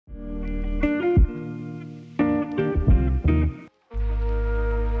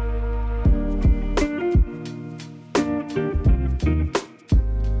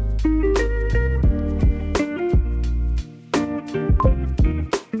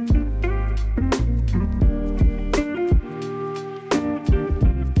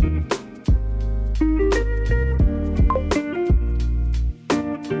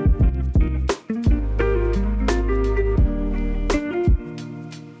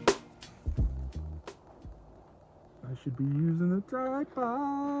should be using a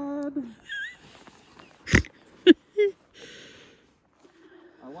tripod.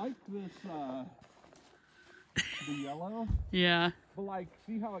 I like this, the yellow. Yeah. But like,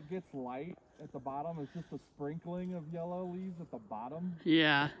 see how it gets light at the bottom? It's just a sprinkling of yellow leaves at the bottom.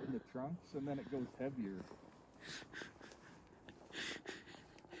 Yeah. In the trunks, and then it goes heavier.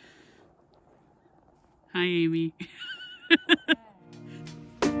 Hi, Amy.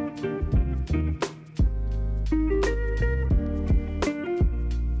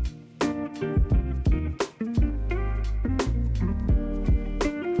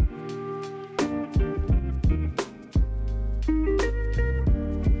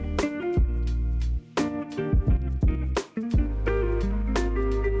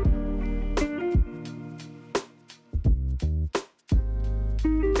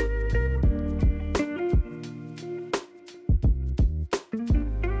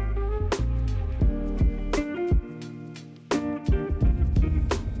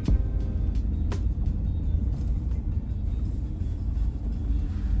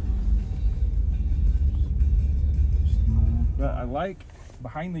 I like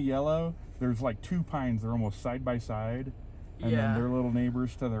behind the yellow, there's like two pines, they're almost side by side, and then their little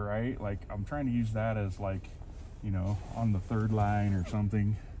neighbors to the right. Like, I'm trying to use that as, like, you know, on the third line or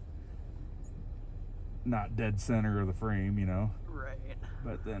something, not dead center of the frame, you know. Right.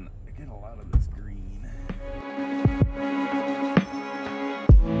 But then I get a lot of this green.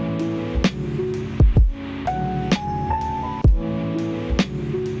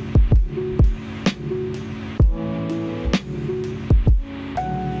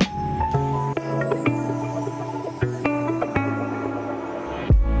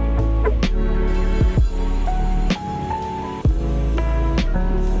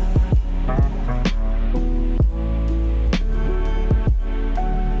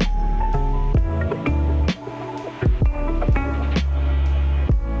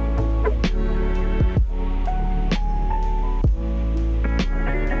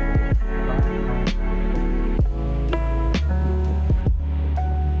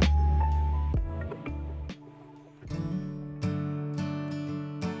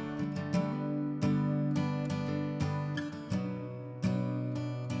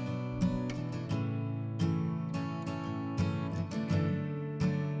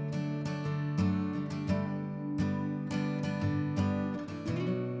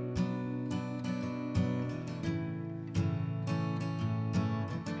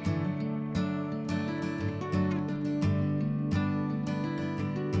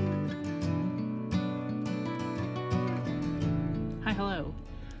 Hello.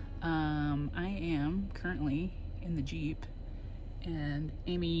 I am currently in the Jeep, and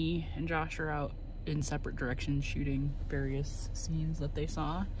Amy and Josh are out in separate directions shooting various scenes that they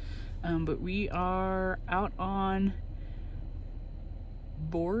saw. But we are out on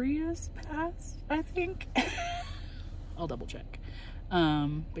Boreas Pass, I think. I'll double check.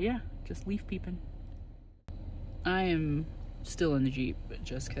 But yeah, just leaf peeping. I am still in the Jeep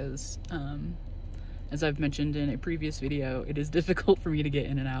just because, as I've mentioned in a previous video, it is difficult for me to get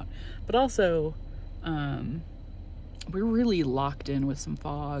in and out. But also, we're really locked in with some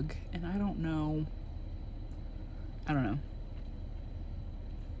fog, and I don't know.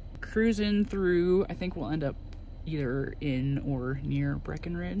 Cruising through, I think we'll end up either in or near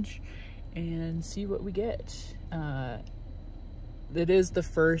Breckenridge and see what we get. It is the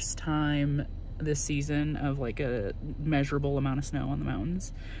first time this season of like a measurable amount of snow on the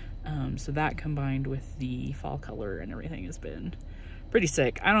mountains. So that combined with the fall color and everything has been pretty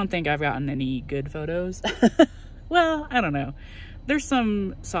sick. I don't think I've gotten any good photos. Well, I don't know. There's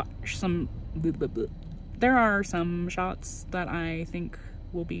there are some shots that I think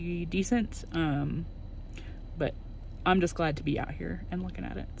will be decent. But I'm just glad to be out here and looking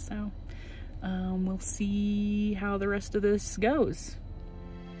at it. So we'll see how the rest of this goes.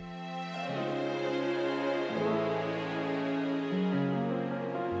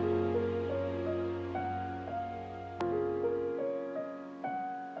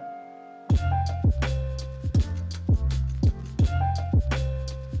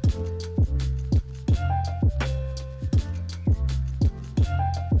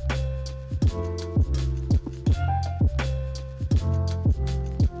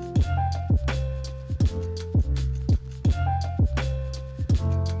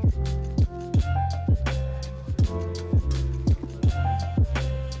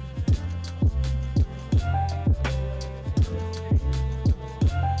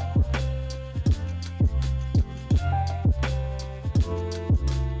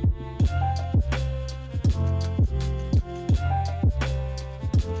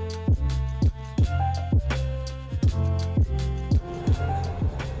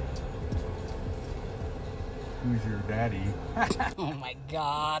 Oh my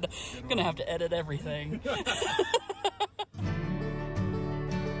god. I'm gonna have to edit everything.